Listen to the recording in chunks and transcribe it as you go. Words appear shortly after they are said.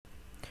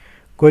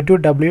Go to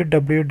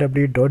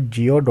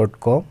www.jio.com,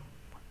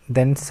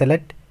 then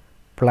select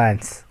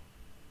plans,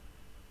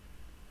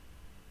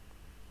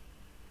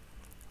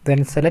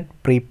 then select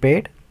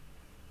prepaid,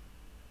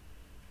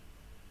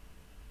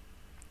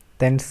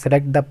 then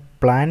select the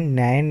plan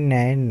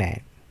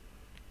 999.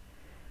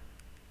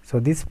 So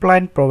this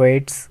plan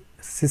provides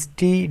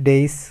 60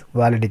 days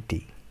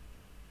validity.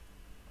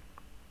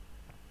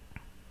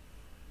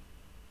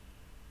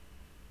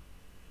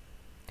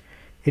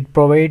 It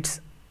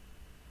provides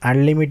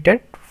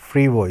unlimited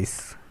free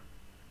voice,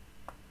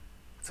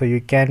 so you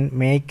can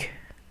make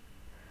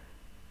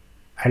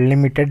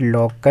unlimited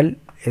local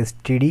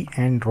STD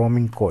and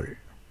roaming call,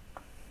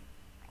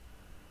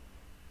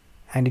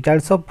 and it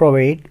also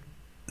provides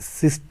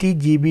 60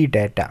 GB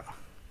data.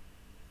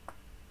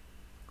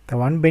 The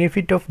one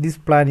benefit of this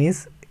plan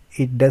is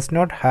it does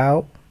not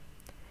have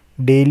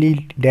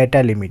daily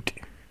data limit.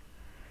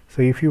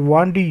 So if you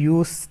want to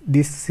use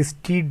this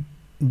 60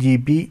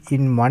 GB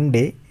in one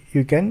day,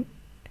 you can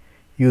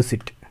use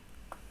it.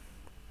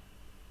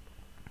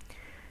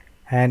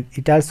 And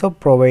it also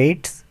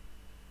provides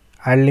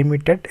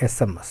unlimited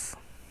SMS,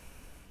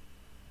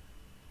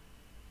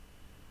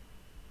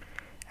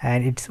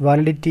 and its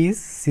validity is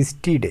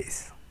 60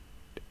 days,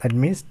 that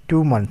means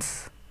 2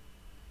 months.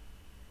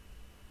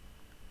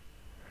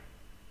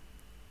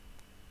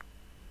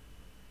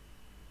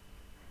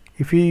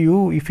 If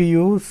you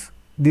use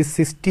this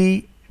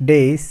 60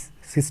 days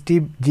 60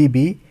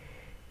 GB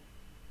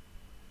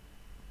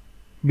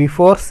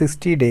before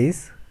 60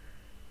 days,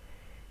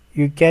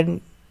 you can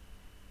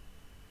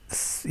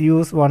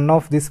use one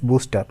of this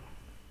booster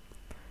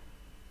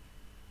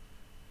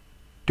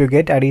to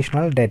get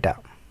additional data.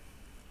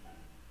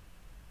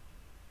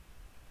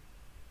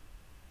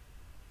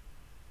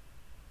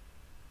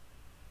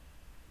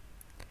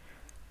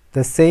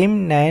 The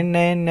same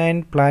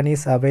 999 plan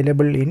is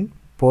available in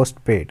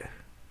postpaid.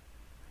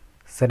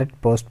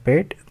 Select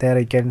postpaid. There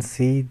you can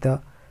see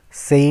the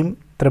same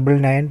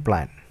 999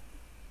 plan.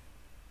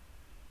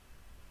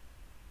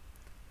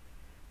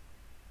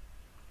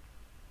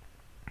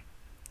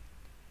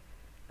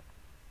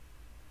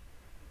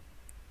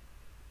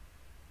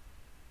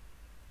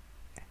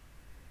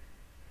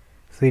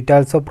 So it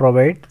also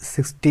provides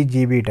 60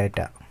 GB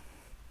data.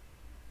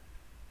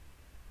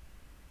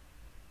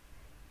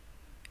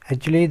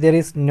 Actually, there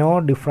is no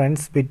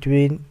difference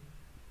between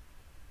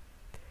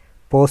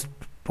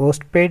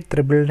postpaid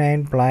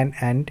 999 plan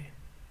and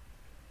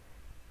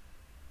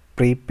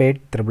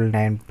prepaid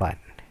 999 plan.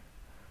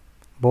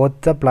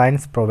 Both the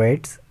plans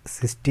provides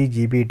 60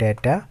 GB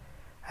data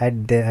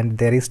and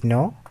there is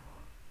no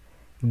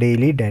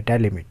daily data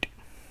limit.